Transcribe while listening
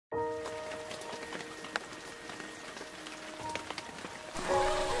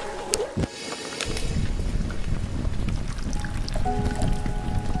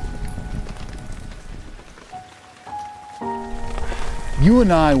You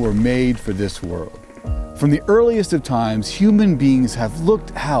and I were made for this world. From the earliest of times, human beings have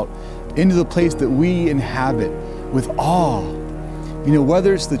looked out into the place that we inhabit with awe. You know,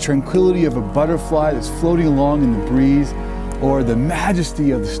 whether it's the tranquility of a butterfly that's floating along in the breeze, or the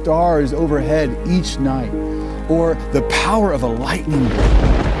majesty of the stars overhead each night, or the power of a lightning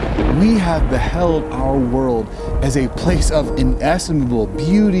bolt, we have beheld our world as a place of inestimable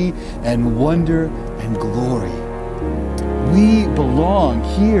beauty and wonder and glory. We belong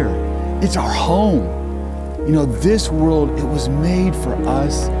here. It's our home. You know, this world, it was made for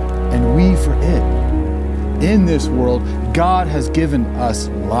us and we for it. In this world, God has given us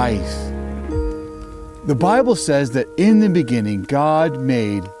life. The Bible says that in the beginning, God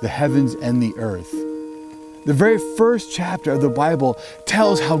made the heavens and the earth. The very first chapter of the Bible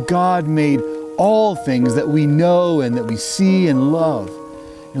tells how God made all things that we know and that we see and love.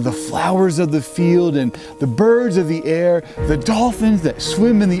 You know, the flowers of the field and the birds of the air, the dolphins that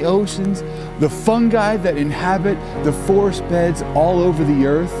swim in the oceans, the fungi that inhabit the forest beds all over the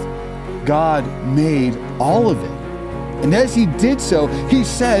earth. God made all of it. And as He did so, He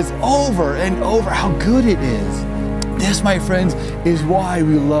says over and over how good it is. This, my friends, is why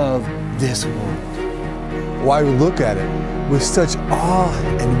we love this world. Why we look at it with such awe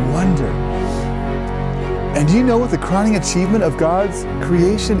and wonder. And do you know what the crowning achievement of God's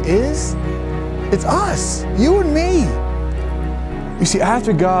creation is? It's us, you and me. You see,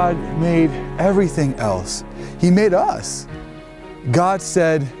 after God made everything else, He made us. God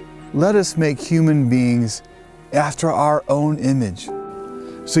said, "Let us make human beings after our own image."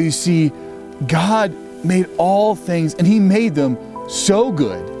 So you see, God made all things and He made them so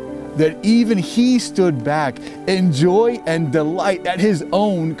good that even He stood back in joy and delight at His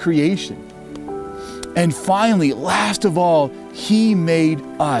own creation. And finally, last of all, He made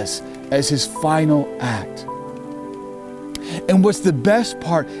us as His final act. And what's the best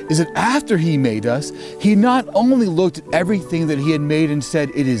part is that after He made us, He not only looked at everything that He had made and said,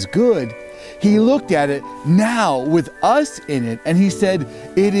 "It is good," He looked at it now with us in it and He said,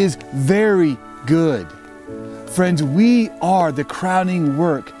 "It is very good." Friends, we are the crowning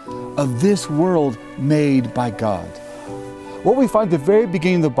work of this world made by God. What we find at the very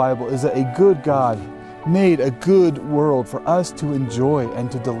beginning of the Bible is that a good God made a good world for us to enjoy and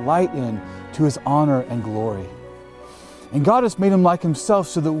to delight in to His honor and glory. And God has made Him like Himself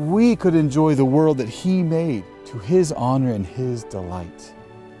so that we could enjoy the world that He made to His honor and His delight.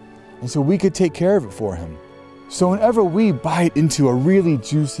 And so we could take care of it for Him. So whenever we bite into a really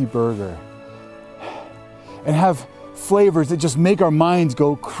juicy burger and have flavors that just make our minds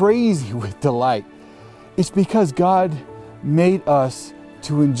go crazy with delight, it's because God made us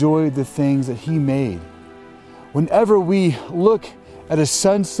to enjoy the things that He made. Whenever we look at a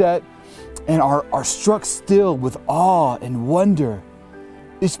sunset and are struck still with awe and wonder,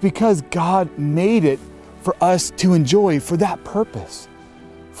 it's because God made it for us to enjoy for that purpose,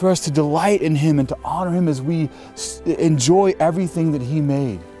 for us to delight in Him and to honor Him as we enjoy everything that He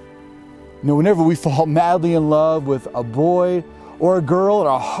made. You know, whenever we fall madly in love with a boy or a girl, and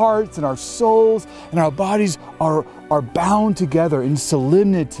our hearts and our souls and our bodies are bound together in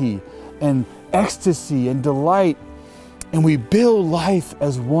solemnity and ecstasy and delight, and we build life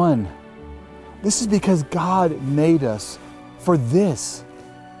as one. This is because God made us for this.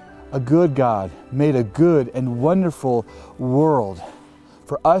 A good God made a good and wonderful world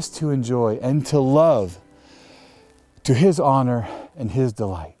for us to enjoy and to love to His honor and His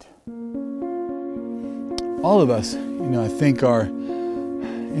delight. All of us, I think, are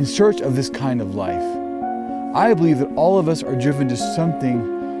in search of this kind of life. I believe that all of us are driven to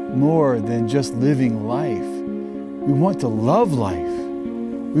something more than just living life. We want to love life.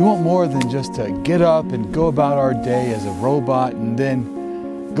 We want more than just to get up and go about our day as a robot and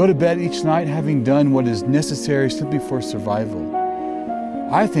then go to bed each night having done what is necessary simply for survival.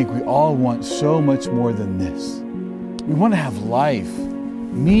 I think we all want so much more than this. We want to have life,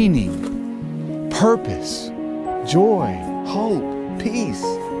 meaning, purpose, joy, hope, peace,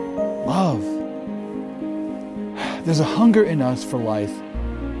 love. There's a hunger in us for life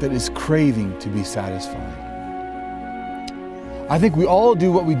that is craving to be satisfied. I think we all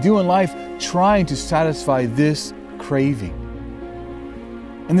do what we do in life trying to satisfy this craving.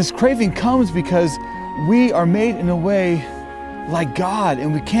 And this craving comes because we are made in a way like God,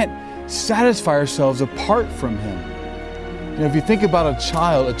 and we can't satisfy ourselves apart from Him. If you think about a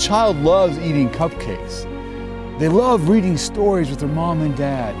child loves eating cupcakes. They love reading stories with their mom and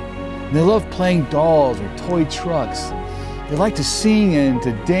dad. And they love playing dolls or toy trucks. They like to sing and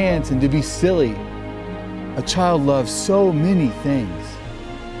to dance and to be silly. A child loves so many things.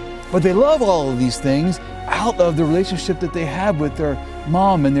 But they love all of these things out of the relationship that they have with their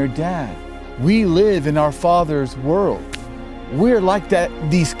mom and their dad. We live in our Father's world. We're like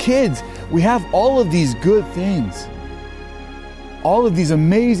these kids. We have all of these good things. All of these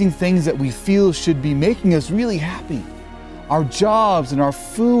amazing things that we feel should be making us really happy. Our jobs and our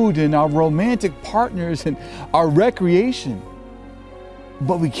food and our romantic partners and our recreation.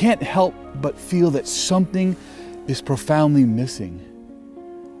 But we can't help but feel that something is profoundly missing.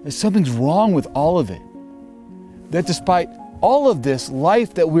 That something's wrong with all of it. That despite all of this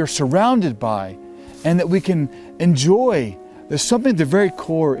life that we're surrounded by and that we can enjoy, there's something at the very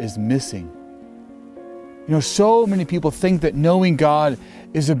core is missing. You know, so many people think that knowing God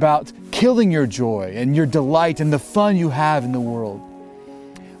is about killing your joy and your delight and the fun you have in the world.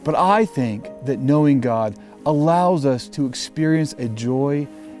 But I think that knowing God allows us to experience a joy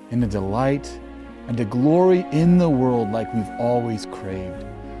and a delight and a glory in the world like we've always craved,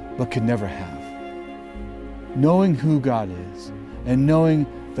 but could never have. Knowing who God is and knowing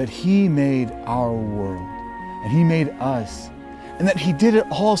that He made our world and He made us and that He did it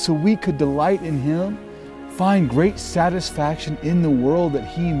all so we could delight in Him, find great satisfaction in the world that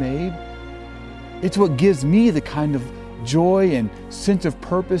He made. It's what gives me the kind of joy and sense of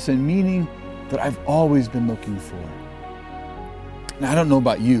purpose and meaning that I've always been looking for. Now, I don't know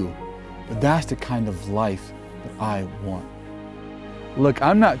about you, but that's the kind of life that I want. Look,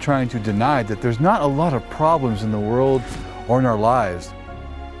 I'm not trying to deny that there's not a lot of problems in the world or in our lives,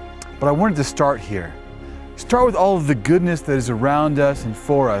 but I wanted to start here. Start with all of the goodness that is around us and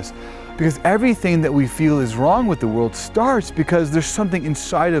for us, because everything that we feel is wrong with the world starts because there's something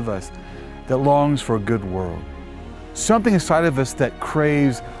inside of us that longs for a good world. Something inside of us that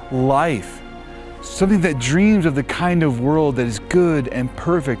craves life. Something that dreams of the kind of world that is good and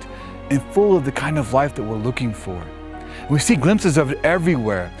perfect and full of the kind of life that we're looking for. And we see glimpses of it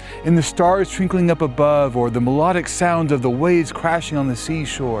everywhere, in the stars twinkling up above, or the melodic sounds of the waves crashing on the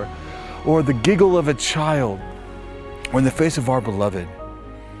seashore, or the giggle of a child, or in the face of our beloved.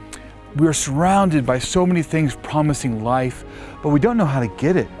 We are surrounded by so many things promising life, but we don't know how to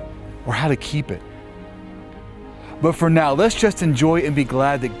get it or how to keep it. But for now, let's just enjoy and be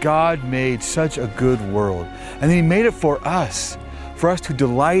glad that God made such a good world, and that He made it for us to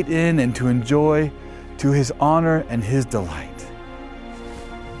delight in and to enjoy to His honor and His delight.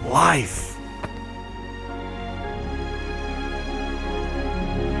 Life.